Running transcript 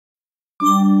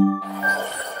Come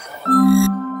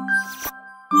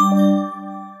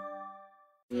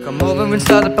over and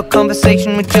start up a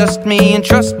conversation with just me, and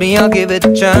trust me, I'll give it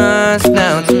a chance.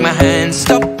 Now take my hand,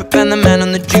 stop it, and the man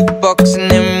on the jukebox,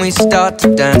 and then we start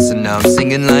to dance. And now I'm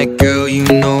singing like, girl, you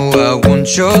know I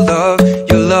want your love.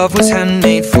 Your love was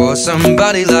handmade for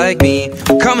somebody like me.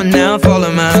 Come on now,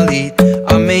 follow my lead.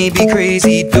 I may be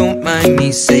crazy, don't mind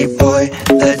me. Say, boy,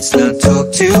 let's not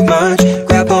talk too much.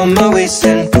 Grab on my waist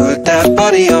and put that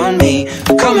body on me.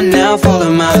 Come on now, follow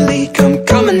my lead. Come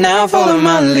on now, follow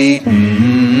my lead.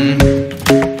 I'm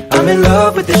in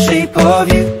love with the shape of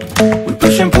you. We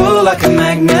push and pull like a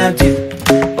magnet do.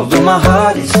 Although my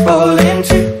heart is falling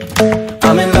too,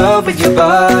 I'm in love with your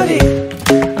body.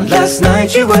 And last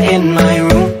night you were in my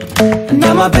room, and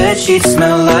now my bedsheets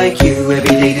smell like you.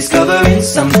 Every day discovering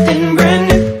something brand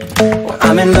new. Well,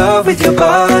 I'm in love with your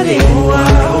body.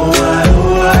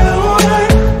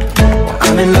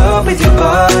 I'm in love with your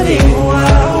body.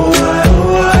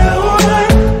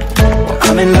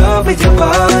 I'm in love with your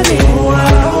body.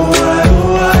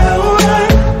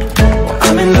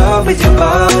 I'm in love with your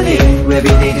body. Every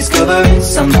day discovering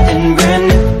something brand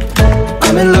new.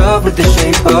 I'm in love with the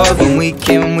shape of you. When we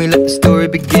came, we let the story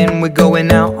begin. We're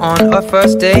going out on our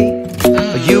first date.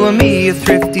 You and me are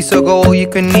thrifty, so go all you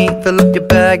can eat. Fill up your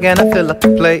bag and I fill up the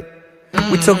plate.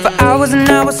 We talk for hours and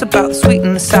hours about the sweet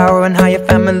and the sour, and how your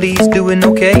family's doing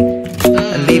okay.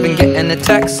 And leaving, getting a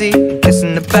taxi,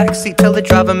 kissing the backseat, tell the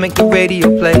driver make the radio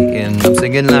play. And I'm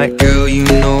singing like, girl, you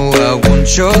know I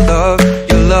want your love.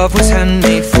 Your love was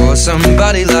handmade for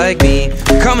somebody like me.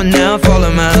 Come on now,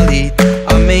 follow my lead.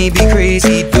 I may be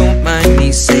crazy, don't mind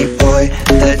me. Say, boy,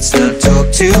 let's not talk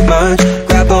too much.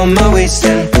 Grab on my waist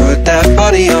and put that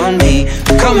body on me.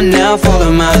 Come on now,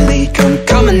 follow my lead.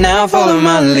 Come on now, follow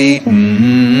my lead.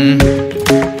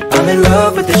 I'm in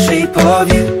love with the shape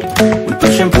of you. We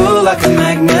push and pull like a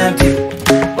magnet do.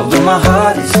 Although my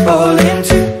heart is falling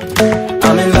too,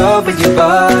 I'm in love with your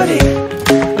body.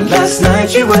 Last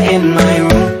night you were in my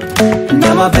room, and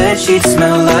now my bedsheets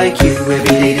smell like you. Every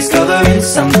day discovering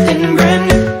something brand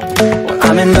new. Well,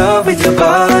 I'm in love with your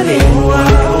body.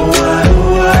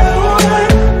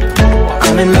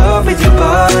 I'm in love with your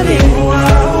body.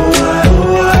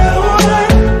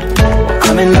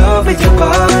 I'm in love with your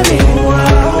body.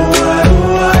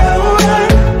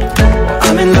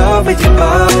 I'm in love with your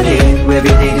body. Every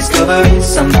day discovering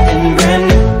something brand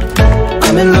new.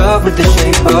 I'm in love with the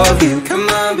shape of you. Come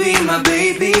on, be my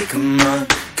baby, come on.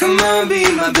 Come on, be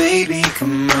my baby,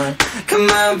 come on. Come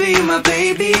on, be my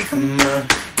baby, come on.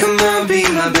 Come on, be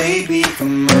my baby,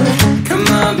 come on. Come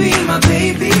on, be my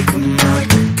baby, come on.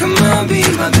 Come on, be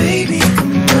my baby,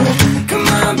 come on. Come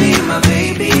on, be my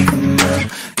baby, come on.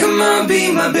 Come on,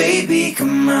 be my baby,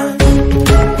 come on.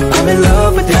 I'm in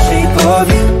love with the shape of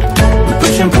you. We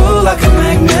push and pull like a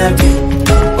magnet do.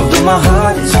 Although my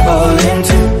heart is falling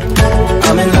too,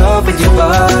 I'm in love with your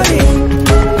body.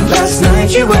 Last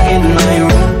night you were in my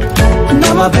room, and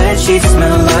now my bedsheets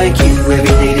smell like you.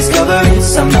 Every day discovering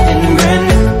something brand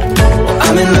new.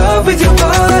 I'm in love with your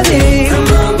body. Come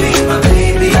on, be my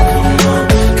baby, come on.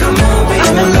 Come on, be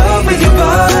I'm in love with your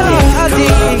body. Come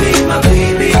on, be my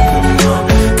baby, come on.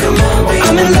 Come on, be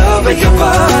I'm in love with your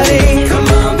body. Come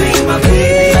on, be my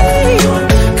baby, come on.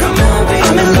 Come on, be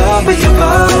I'm in love with your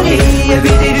body.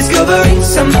 Every day discovering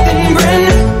something brand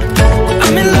new.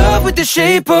 I'm in love with the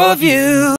shape of you.